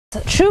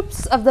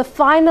Troops of the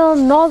final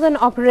northern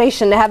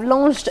operation have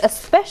launched a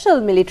special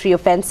military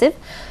offensive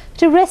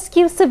to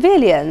rescue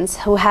civilians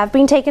who have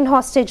been taken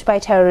hostage by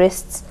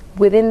terrorists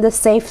within the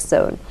safe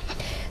zone.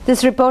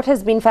 This report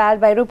has been filed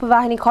by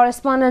Rupavahini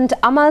correspondent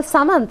Amal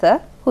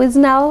Samantha, who is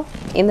now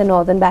in the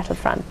northern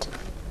battlefront.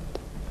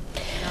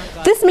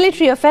 This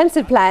military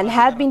offensive plan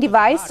had been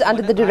devised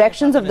under the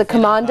directions of the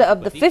commander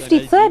of the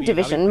 53rd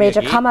Division,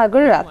 Major Kamal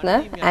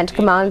Gururatne, and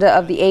commander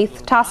of the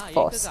 8th Task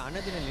Force.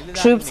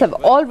 Troops have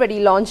already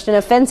launched an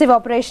offensive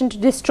operation to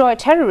destroy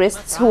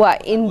terrorists who are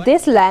in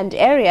this land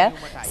area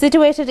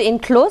situated in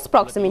close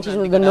proximity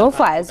to the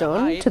no-fire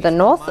zone to the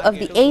north of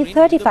the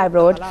A35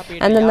 road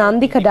and the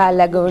Nandikadal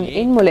Lagoon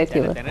in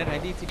Mulethiwa.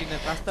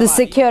 The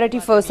security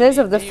forces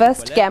of the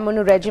 1st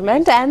Kamunu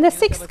Regiment and the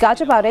 6th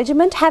Gajaba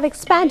Regiment have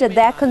expanded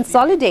their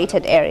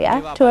consolidated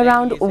area to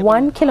around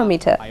 1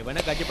 kilometer.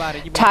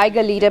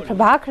 Tiger leader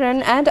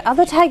Prabhakaran and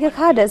other Tiger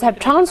cadres have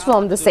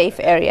transformed the safe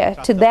area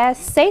to their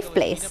safe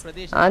place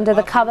under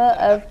the cover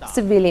of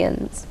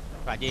civilians.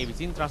 රජයේ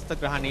විසින් ත්‍රස්ත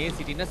ග්‍රහණයේ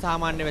සිටින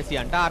සාමාන්‍ය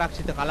වැසියන්ට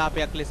ආරක්ෂිත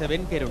කලාපයක් ලෙස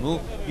වෙන් කෙරුණු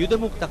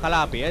යුදමුක්ත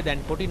කලාපය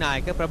දැන්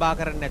කොටිනායක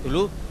ප්‍රභාකරන්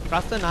ඇතුළු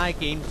ත්‍රස්ත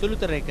නායකයින්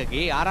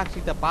සුළුතරයකගේ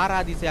ආරක්ෂිත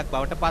පාරාදීසයක්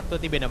බවට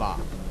පත්ව තිබෙනවා.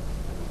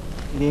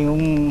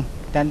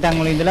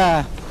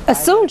 A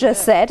soldier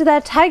said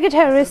that Tiger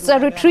terrorists are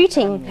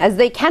retreating as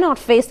they cannot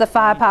face the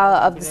firepower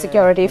of the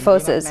security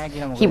forces.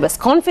 He was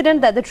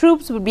confident that the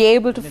troops would be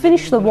able to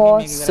finish the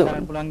war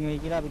soon.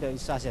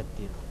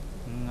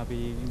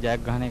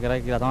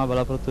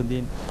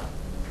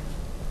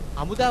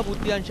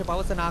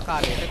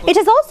 It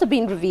has also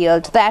been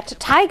revealed that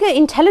Tiger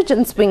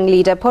intelligence wing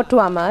leader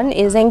Pottuaman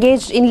is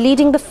engaged in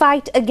leading the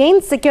fight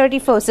against security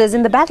forces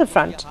in the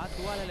battlefront.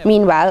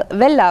 Meanwhile,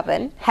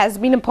 Vellavan has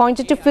been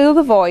appointed to fill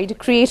the void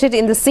created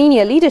in the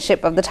senior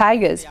leadership of the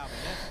Tigers.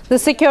 The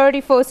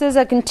security forces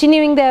are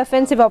continuing their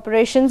offensive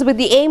operations with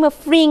the aim of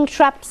freeing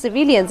trapped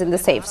civilians in the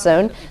safe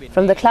zone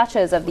from the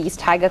clutches of these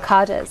Tiger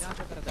cadres.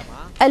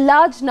 A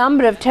large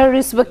number of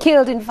terrorists were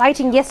killed in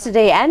fighting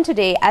yesterday and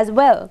today as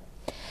well.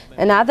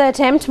 Another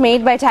attempt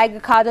made by Tiger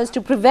cadres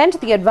to prevent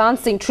the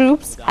advancing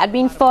troops had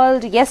been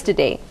foiled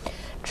yesterday.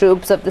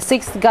 Troops of the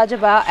 6th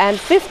Gajaba and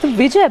 5th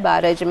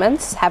Vijayaba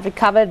regiments have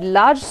recovered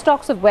large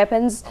stocks of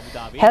weapons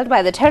held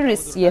by the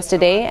terrorists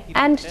yesterday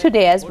and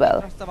today as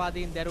well.